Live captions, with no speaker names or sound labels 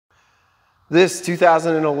This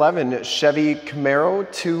 2011 Chevy Camaro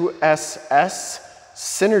 2Ss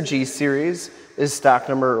Synergy Series is stock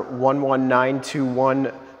number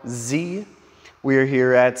 11921Z. We are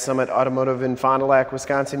here at Summit Automotive in Fond du Lac,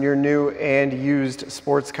 Wisconsin, your new and used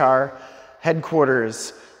sports car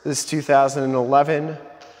headquarters. This 2011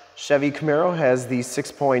 Chevy Camaro has the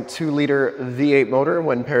 6.2-liter V8 motor.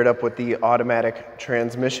 When paired up with the automatic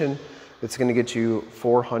transmission, it's going to get you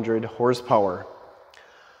 400 horsepower.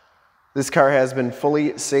 This car has been fully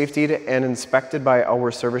safetied and inspected by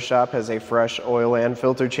our service shop, has a fresh oil and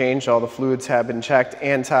filter change. All the fluids have been checked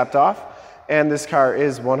and topped off, and this car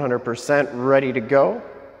is 100% ready to go.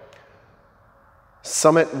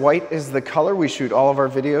 Summit White is the color. We shoot all of our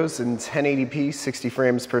videos in 1080p, 60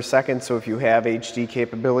 frames per second, so if you have HD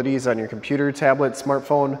capabilities on your computer, tablet,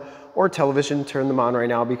 smartphone, or television, turn them on right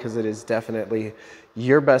now, because it is definitely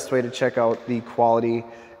your best way to check out the quality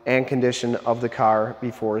and condition of the car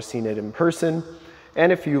before seeing it in person.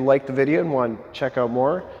 And if you like the video and want to check out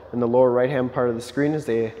more, in the lower right hand part of the screen is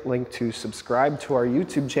a link to subscribe to our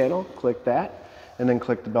YouTube channel. Click that and then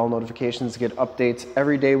click the bell notifications to get updates.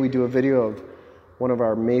 Every day we do a video of one of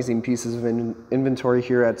our amazing pieces of inventory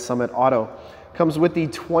here at Summit Auto. Comes with the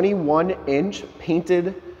 21-inch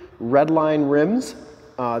painted red line rims.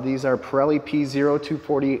 These are Pirelli PZero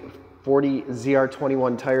 240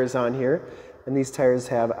 ZR21 tires on here. And these tires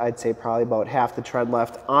have, I'd say, probably about half the tread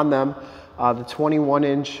left on them. The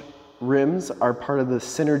 21-inch rims are part of the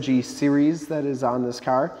Synergy series that is on this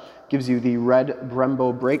car. Gives you the red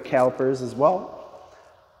Brembo brake calipers as well.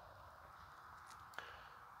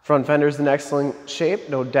 Front fender's in excellent shape,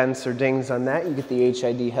 no dents or dings on that. You get the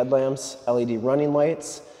HID headlamps, LED running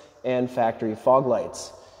lights, and factory fog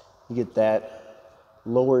lights. You get that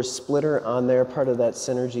lower splitter on there, part of that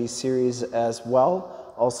Synergy series as well.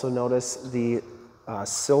 Also notice the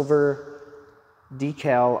silver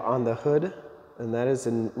decal on the hood, and that is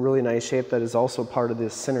in really nice shape. That is also part of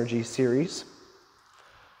this Synergy series.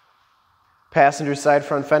 Passenger side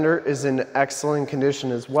front fender is in excellent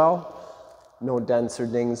condition as well. No dents or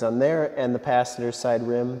dings on there, and the passenger side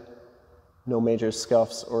rim, no major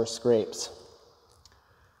scuffs or scrapes.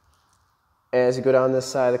 As you go down this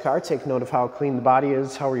side of the car, take note of how clean the body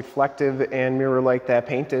is, how reflective and mirror-like that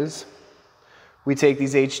paint is. We take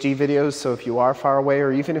these HD videos, so if you are far away,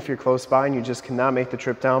 or even if you're close by and you just cannot make the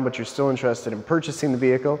trip down, but you're still interested in purchasing the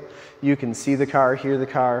vehicle, you can see the car, hear the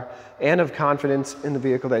car, and have confidence in the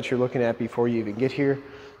vehicle that you're looking at before you even get here.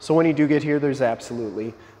 So when you do get here, there's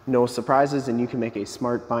absolutely no surprises, and you can make a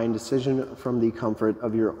smart buying decision from the comfort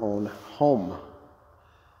of your own home.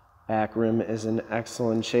 Back rim is in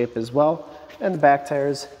excellent shape as well, and the back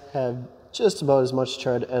tires have just about as much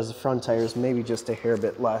tread as the front tires, maybe just a hair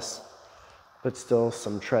bit less, but still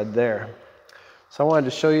some tread there. So I wanted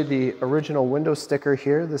to show you the original window sticker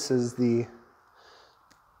here. This is the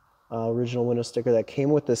original window sticker that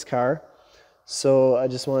came with this car. So I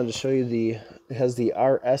just wanted to show you it has the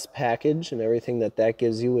RS package and everything that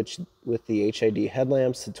gives you, which with the HID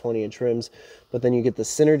headlamps, the 20-inch rims, but then you get the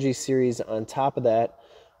Synergy series on top of that,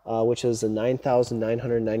 which is a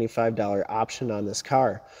 $9,995 option on this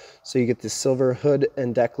car. So you get the silver hood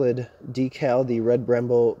and Decklid decal, the red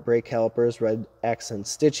Brembo brake calipers, red accent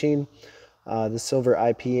stitching, the silver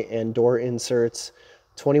IP and door inserts,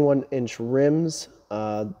 21-inch rims,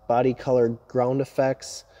 body colored ground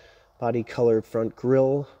effects, body colored front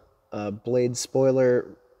grille, blade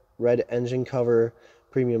spoiler, red engine cover,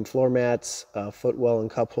 premium floor mats, footwell and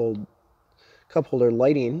cup holder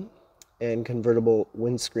lighting, and convertible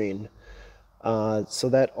windscreen. So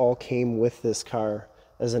that all came with this car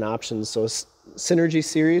as an option. So Synergy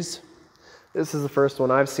series, this is the first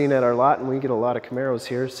one I've seen at our lot, and we get a lot of Camaros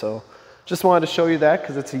here, so just wanted to show you that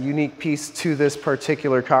because it's a unique piece to this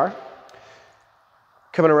particular car.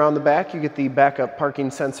 Coming around the back, you get the backup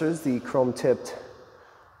parking sensors, the chrome tipped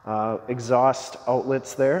exhaust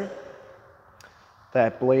outlets there,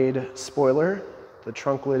 that blade spoiler. The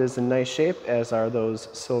trunk lid is in nice shape, as are those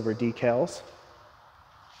silver decals.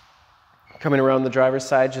 Coming around the driver's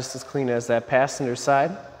side, just as clean as that passenger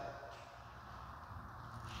side.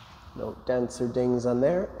 No dents or dings on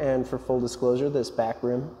there. And for full disclosure, this back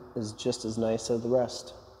rim is just as nice as the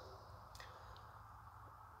rest.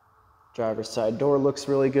 Driver's side door looks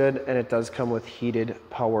really good, and it does come with heated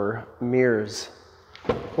power mirrors.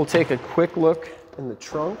 We'll take a quick look in the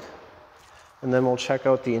trunk, and then we'll check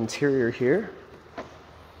out the interior here.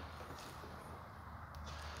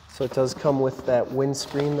 So it does come with that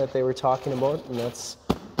windscreen that they were talking about, and that's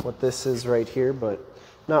what this is right here, but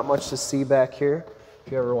not much to see back here.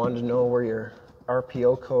 If you ever wanted to know where your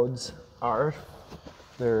RPO codes are,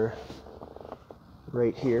 they're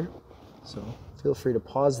right here. So Feel free to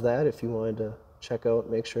pause that if you wanted to check out,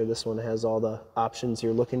 make sure this one has all the options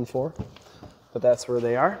you're looking for. But that's where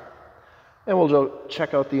they are. And we'll go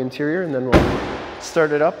check out the interior, and then we'll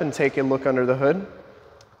start it up and take a look under the hood.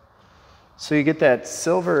 So you get that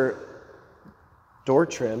silver door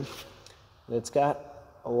trim, and it's got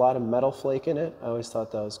a lot of metal flake in it. I always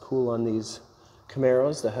thought that was cool on these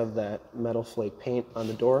Camaros to have that metal flake paint on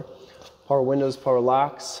the door. Power windows, power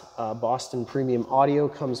locks, Boston premium audio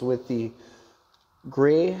comes with the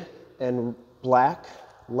gray and black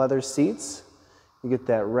leather seats. You get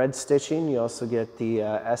that red stitching. You also get the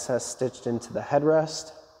SS stitched into the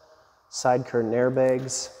headrest. Side curtain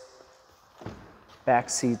airbags.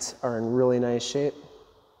 Back seats are in really nice shape.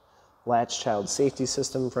 Latch child safety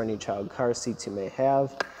system for any child car seats you may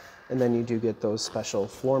have. And then you do get those special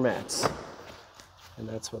floor mats. And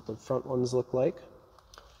that's what the front ones look like.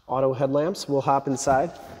 Auto headlamps. We'll hop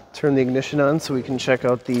inside, turn the ignition on so we can check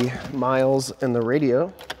out the miles and the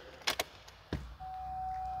radio.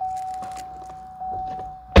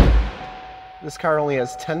 This car only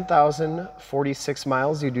has 10,046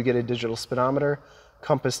 miles. You do get a digital speedometer,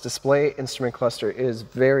 compass display, instrument cluster is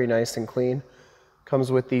very nice and clean.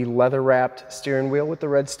 Comes with the leather wrapped steering wheel with the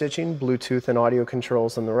red stitching, Bluetooth and audio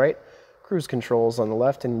controls on the right, cruise controls on the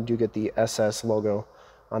left, and you do get the SS logo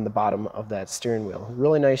on the bottom of that steering wheel.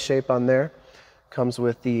 Really nice shape on there. Comes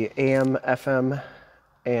with the AM, FM,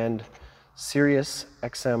 and Sirius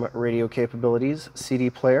XM radio capabilities, CD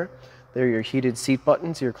player. There are your heated seat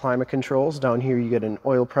buttons, your climate controls. Down here you get an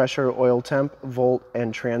oil pressure, oil temp, volt,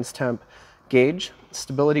 and trans temp gauge,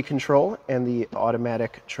 stability control, and the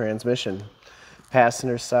automatic transmission.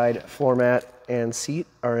 Passenger side floor mat and seat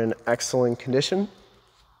are in excellent condition.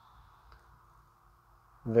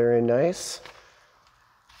 Very nice.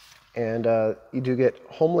 And you do get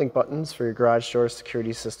Homelink buttons for your garage door,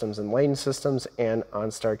 security systems, and lighting systems, and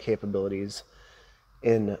Onstar capabilities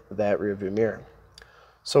in that rear view mirror.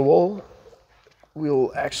 So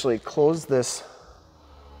we'll actually close this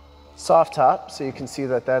soft top so you can see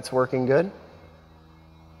that that's working good.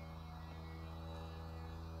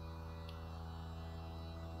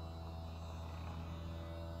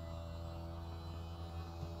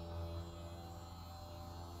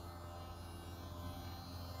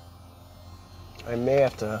 I may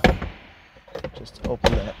have to just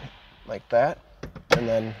open that like that, and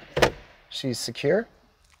then she's secure.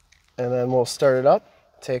 And then we'll start it up,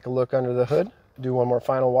 take a look under the hood, do one more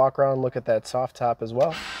final walk around, look at that soft top as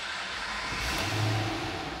well.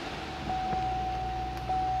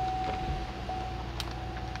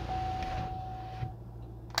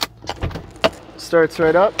 Starts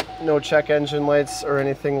right up, no check engine lights or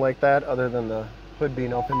anything like that other than the hood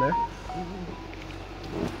being open there.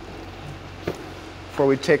 Before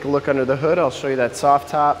we take a look under the hood, I'll show you that soft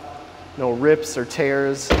top. No rips or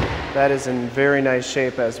tears. That is in very nice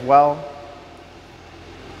shape as well.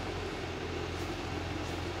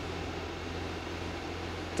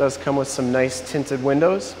 It does come with some nice tinted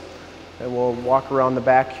windows. And we'll walk around the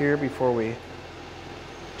back here before we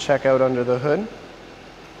check out under the hood.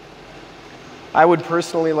 I would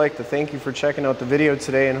personally like to thank you for checking out the video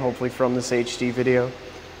today, and hopefully from this HD video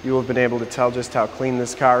you will have been able to tell just how clean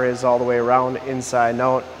this car is all the way around, inside and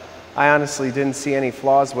out. I honestly didn't see any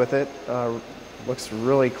flaws with it. Looks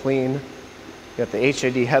really clean. You got the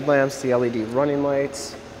HID headlamps, the LED running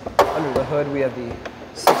lights. Under the hood we have the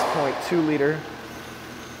 6.2 liter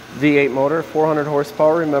V8 motor, 400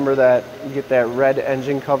 horsepower. Remember that you get that red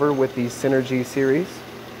engine cover with the Synergy series.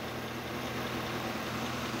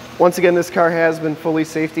 Once again, this car has been fully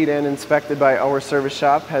safetied and inspected by our service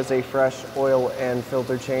shop, has a fresh oil and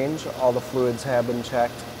filter change. All the fluids have been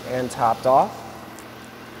checked and topped off.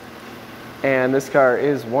 And this car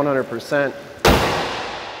is 100%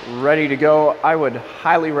 ready to go. I would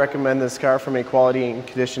highly recommend this car from a quality and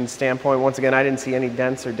condition standpoint. Once again, I didn't see any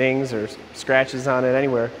dents or dings or scratches on it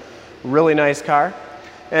anywhere. Really nice car.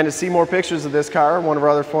 And to see more pictures of this car, one of our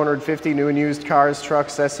other 450 new and used cars,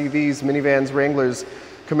 trucks, SUVs, minivans, Wranglers,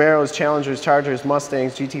 Camaros, Challengers, Chargers,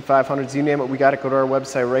 Mustangs, GT500s, you name it, we got to go to our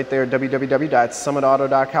website right there,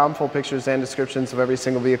 www.summitauto.com. Full pictures and descriptions of every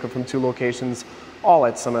single vehicle from 2 locations, all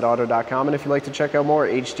at summitauto.com. And if you'd like to check out more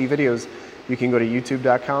HD videos, you can go to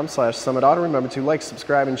youtube.com/summitauto. Remember to like,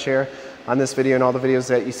 subscribe, and share on this video and all the videos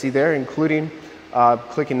that you see there, including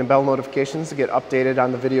clicking the bell notifications to get updated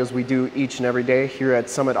on the videos we do each and every day here at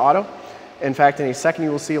Summit Auto. In fact, in a second you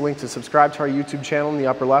will see a link to subscribe to our YouTube channel in the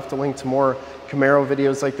upper left, a link to more Camaro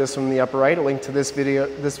videos like this one in the upper right, a link to this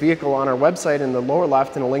vehicle on our website in the lower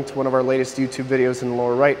left, and a link to one of our latest YouTube videos in the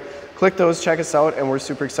lower right. Click those, check us out, and we're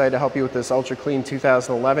super excited to help you with this ultra clean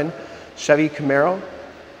 2011 Chevy Camaro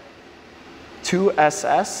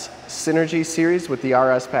 2SS Synergy series with the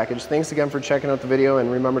RS package. Thanks again for checking out the video, and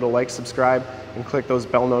remember to like, subscribe, and click those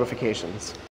bell notifications.